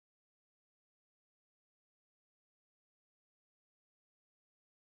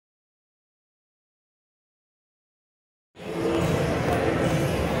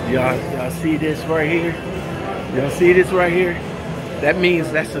Y'all see this right here? Y'all see this right here? That means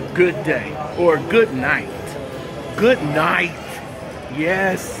that's a good day or a good night. Good night.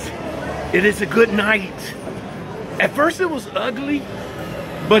 Yes, it is a good night. At first it was ugly,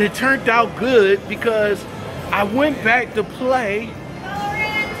 but it turned out good because I went back to play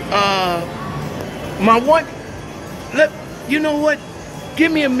you know what?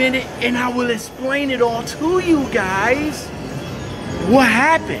 Give me a minute and I will explain it all to you guys. What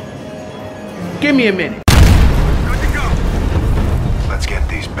happened? Give me a minute. Good to go. Let's get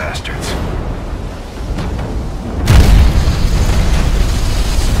these bastards.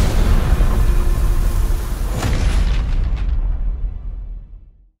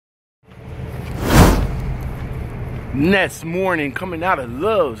 Next morning, coming out of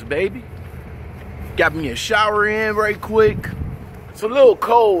Love's, baby. Got me a shower in right quick. It's a little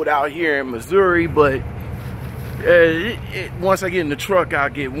cold out here in Missouri, but once I get in the truck, I'll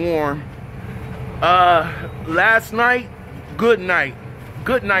get warm. Last night, good night.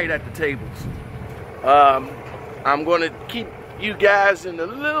 Good night at the tables. I'm gonna keep you guys in a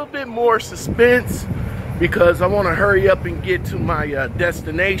little bit more suspense because I want to hurry up and get to my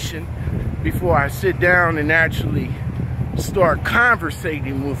destination before I sit down and actually start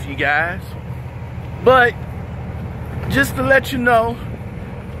conversating with you guys. But just to let you know,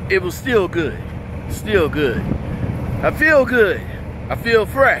 it was still good. Still good. I feel good. I feel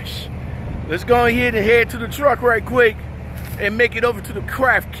fresh. Let's go ahead and head to the truck right quick and make it over to the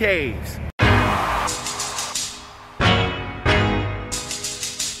Kraft caves.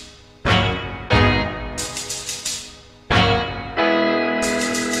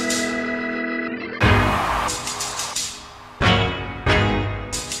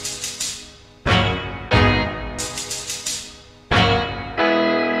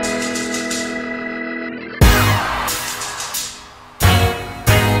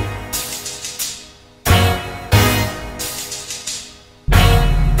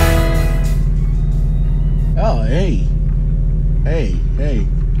 Hey.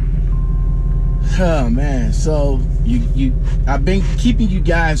 Oh man, so I've been keeping you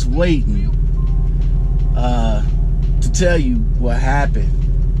guys waiting to tell you what happened.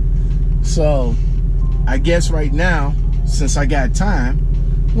 So I guess right now, since I got time,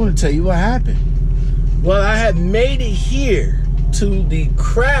 I want to tell you what happened. Well, I have made it here to the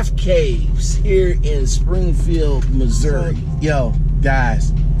Kraft caves here in Springfield, Missouri. Yo,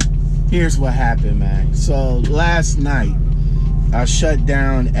 guys, here's what happened, man. So last night I shut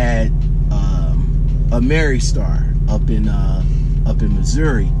down at Amerierstar up in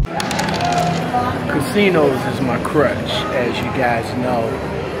Missouri. Casinos is my crutch, as you guys know.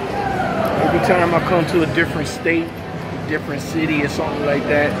 Every time I come to a different state, different city or something like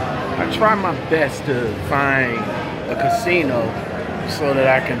that, I try my best to find a casino so that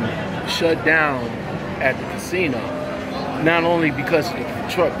I can shut down at the casino. Not only because of the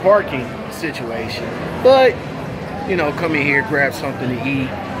truck parking situation, but you know, come in here, grab something to eat,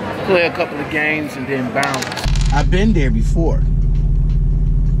 play a couple of games, and then bounce. I've been there before.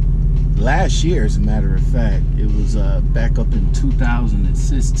 Last year, as a matter of fact, it was back up in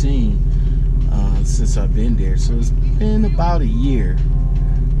 2016 since I've been there. So it's been about a year.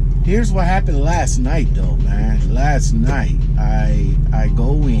 Here's what happened last night, though, man. Last night, I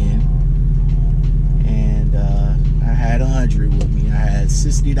go in, and I had 100 with me. I had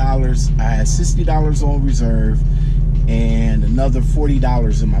 $60. I had $60 on reserve, and another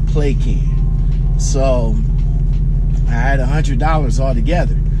 $40 in my play can. So I had $100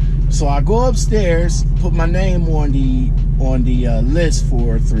 altogether. So I go upstairs, put my name on the list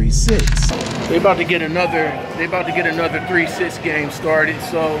for 3-6. They about to get another 3-6 game started.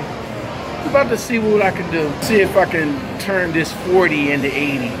 So I'm about to see what I can do. See if I can turn this 40 into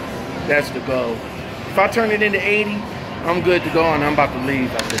 80. That's the goal. If I turn it into 80, I'm good to go, and I'm about to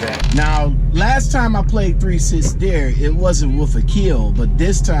leave after that. Now, last time I played 3-6 there, it wasn't with a kill, but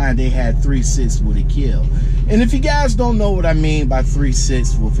this time they had 3-6 with a kill. And if you guys don't know what I mean by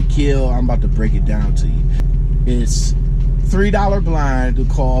 3-6 with a kill, I'm about to break it down to you. It's $3 blind to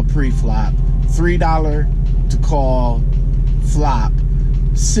call pre-flop, $3 to call flop,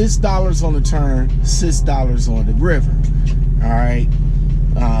 $6 on the turn, $6 on the river. All right.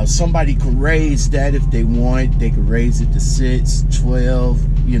 Somebody could raise that if they want. They could raise it to 6,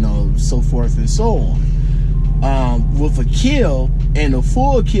 12, you know, so forth and so on. With a kill, and a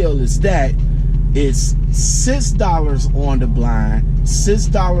full kill is that, it's $6 on the blind,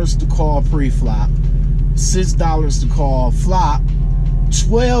 $6 to call pre-flop, $6 to call flop,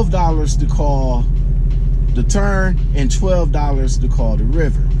 $12 to call the turn, and $12 to call the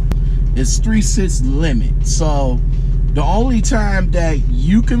river. It's 3-6 limit. So The only time that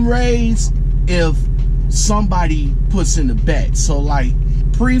you can raise if somebody puts in a bet. So like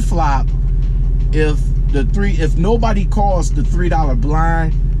pre-flop, if nobody calls the $3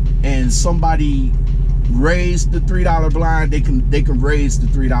 blind and somebody raised the $3 blind, they can raise the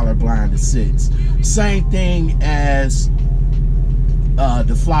 $3 blind to 6. Same thing as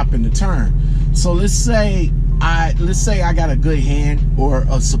the flop and the turn. So let's say I got a good hand, or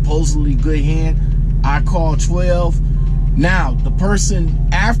a supposedly good hand. I call 12. Now the person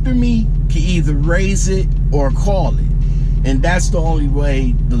after me can either raise it or call it, and that's the only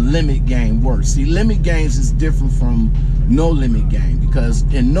way the limit game works. See, limit games is different from no limit game, because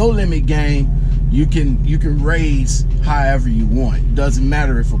in no limit game you can raise however you want. It doesn't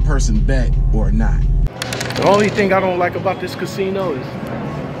matter if a person bet or not. The only thing I don't like about this casino is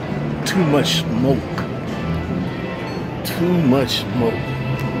too much smoke. Too much smoke.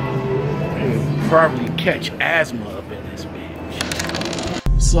 And probably catch asthma up in this bitch.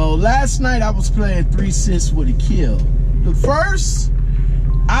 So last night I was playing 3 cents with a kill.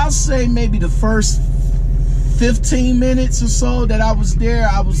 I'll say maybe the first 15 minutes or so that I was there,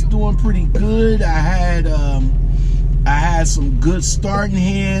 I was doing pretty good. I had some good starting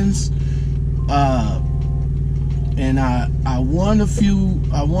hands, and I won a few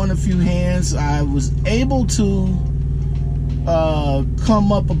hands. I was able to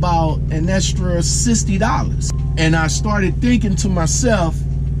come up about an extra $60, and I started thinking to myself,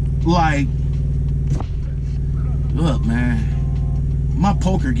 like, look, man, my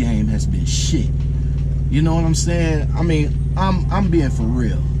poker game has been shit. You know what I'm saying? I mean, I'm being for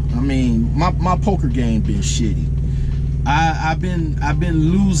real. I mean, my poker game been shitty. I've been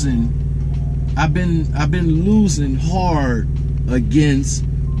losing hard against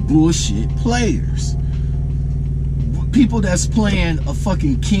bullshit players. People that's playing a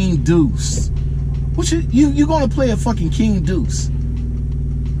fucking king deuce. What you gonna play a fucking king deuce?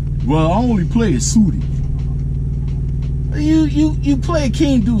 Well, I only play it suited. You play a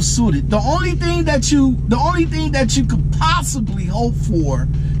king deuce suited. The only thing that you could possibly hope for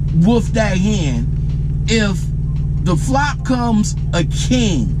with that hand, if the flop comes a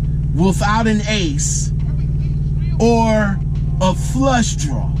king without an ace or a flush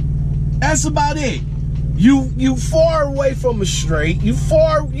draw, that's about it. You far away from a straight. You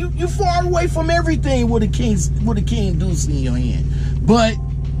far away from everything with a king deuce in your hand. But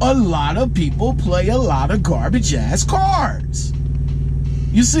a lot of people play a lot of garbage ass cards.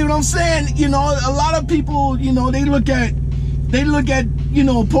 You see what I'm saying? You know, a lot of people, you know, they look at, you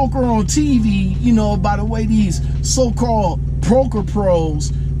know, poker on TV, you know, by the way these so-called poker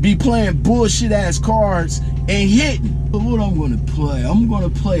pros be playing bullshit ass cards and hitting. But what I'm gonna play? I'm gonna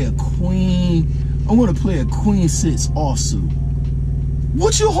play a queen. I'm gonna play a queen 6 offsuit.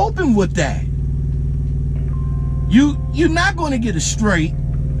 What you hoping with that? You're not gonna get a straight.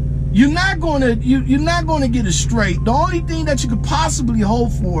 You're not gonna get a straight. The only thing that you could possibly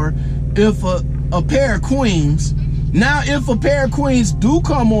hope for, if a pair of queens. Now, if a pair of queens do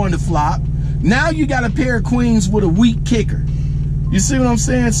come on the flop, now you got a pair of queens with a weak kicker. You see what I'm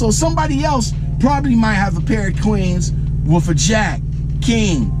saying? So somebody else probably might have a pair of queens with a jack,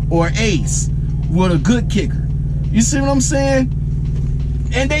 king, or ace with a good kicker. You see what I'm saying?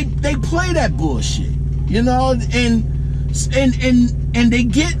 And they play that bullshit, you know, and they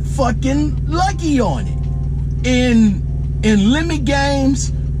get fucking lucky on it. In limit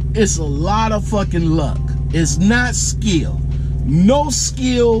games, it's a lot of fucking luck. It's not skill. No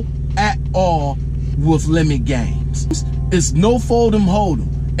skill at all with limit games. It's no fold 'em, hold 'em.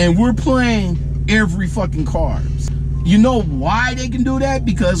 And we're playing every fucking card. You know why they can do that?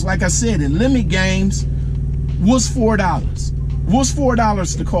 Because like I said, in limit games, what's $4? What's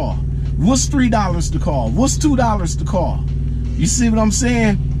 $4 to call? What's $3 to call? What's $2 to call? You see what I'm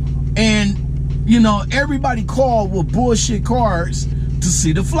saying? And, you know, everybody called with bullshit cards to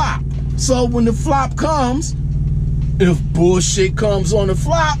see the flop. So when the flop comes, if bullshit comes on the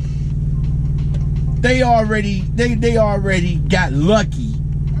flop, they already got lucky,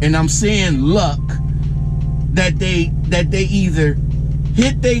 and I'm saying luck, that they either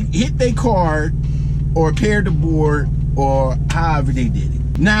hit they card or paired the board or however they did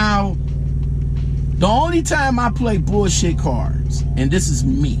it. Now, the only time I play bullshit cards, and this is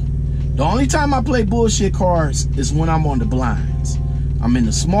me, the only time I play bullshit cards is when I'm on the blinds. I'm in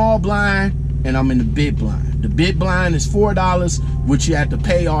the small blind and I'm in the big blind. The big blind is $4, which you have to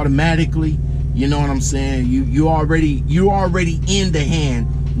pay automatically. You know what I'm saying? You already in the hand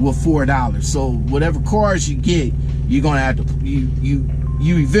with $4. So whatever cards you get, you're gonna have to you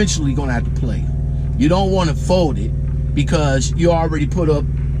eventually gonna have to play. You don't want to fold it because you already put up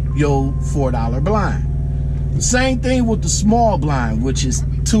your $4 blind. The same thing with the small blind, which is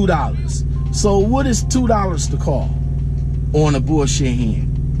 $2. So what is $2 to call on a bullshit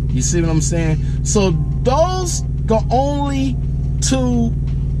hand? You see what I'm saying? So those the only 2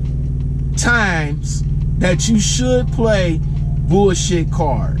 times that you should play bullshit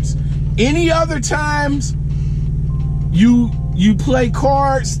cards. Any other times you play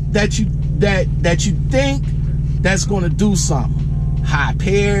cards that you think that's gonna do something. High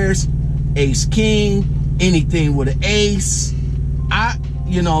pairs, ace king, anything with an ace.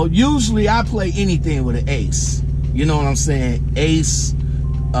 Usually I play anything with an ace. You know what I'm saying? Ace,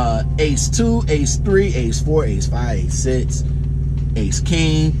 ace 2, ace 3, ace 4, ace 5, ace 6, ace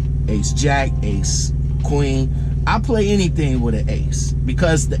king, ace jack, ace queen. I play anything with an ace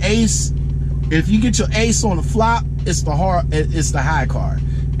because the ace, if you get your ace on the flop, it's the high card.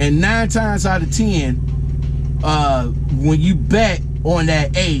 And 9 times out of 10, when you bet on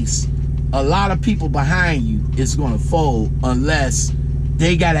that ace, a lot of people behind you is gonna fold unless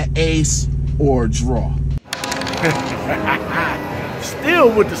they got an ace or a draw. Still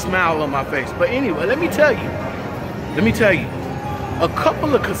with the smile on my face. But anyway, let me tell you, a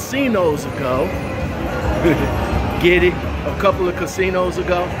couple of casinos ago, get it? A couple of casinos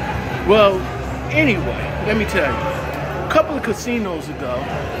ago? Well, anyway, let me tell you, a couple of casinos ago,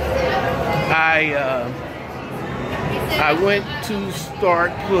 I went to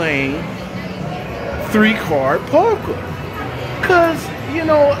start playing 3-card poker. Cause,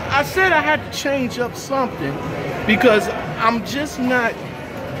 I said I had to change up something because I'm just not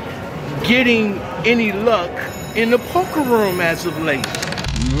getting any luck in the poker room as of late.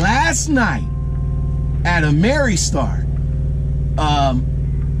 Last night at Amerierstar,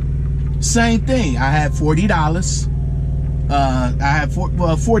 same thing. I had $40. I had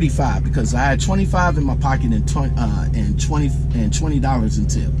 $45 because I had $25 in my pocket and $20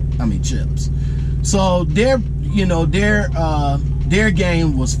 in chips. So their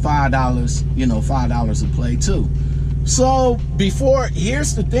game was $5, $5 a play too. So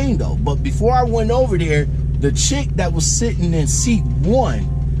here's the thing though, but before I went over there, the chick that was sitting in seat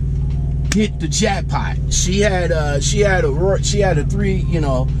 1 hit the jackpot. She had a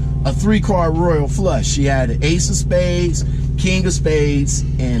 3-card royal flush. She had an ace of spades, king of spades,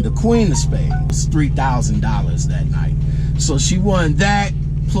 and a queen of spades. It was $3,000 that night. So she won that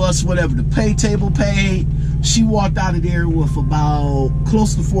plus whatever the pay table paid. She walked out of there with about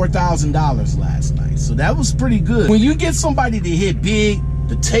close to $4,000 last night. So that was pretty good. When you get somebody to hit big,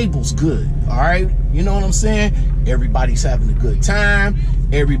 the table's good, all right? You know what I'm saying? Everybody's having a good time.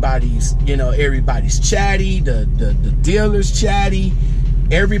 Everybody's chatty. The dealer's chatty.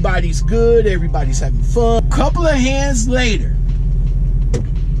 Everybody's good. Everybody's having fun. Couple of hands later,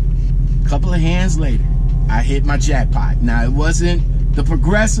 I hit my jackpot. Now, it wasn't the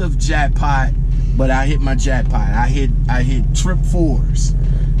progressive jackpot, but I hit my jackpot. I hit trip 4s.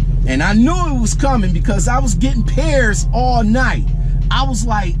 And I knew it was coming because I was getting pairs all night. I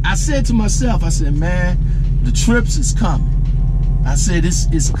said to myself, man, the trips is coming. I said,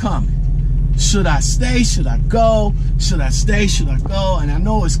 it's coming. Should I stay? Should I go? Should I stay? Should I go? And I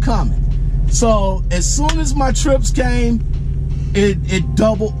know it's coming. So as soon as my trips came, it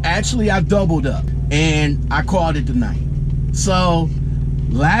doubled. Actually, I doubled up and I called it the night. So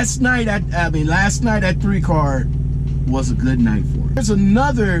last night at 3-card was a good night for it. It's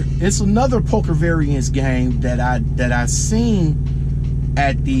another poker variance game that I seen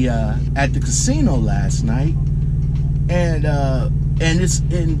at the casino last night, and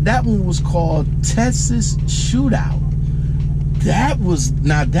that one was called Texas Shootout.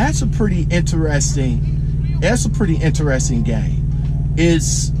 That's a pretty interesting game.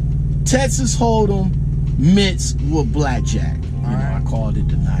 It's Texas Hold'em mixed with blackjack. I called it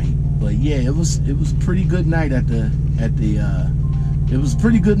the night. But yeah, it was pretty good night at the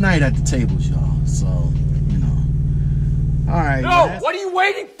tables, y'all. So, all right. No, what are you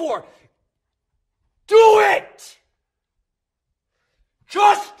waiting for? Do it!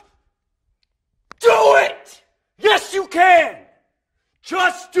 Just do it! Yes, you can!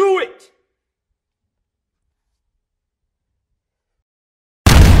 Just do it!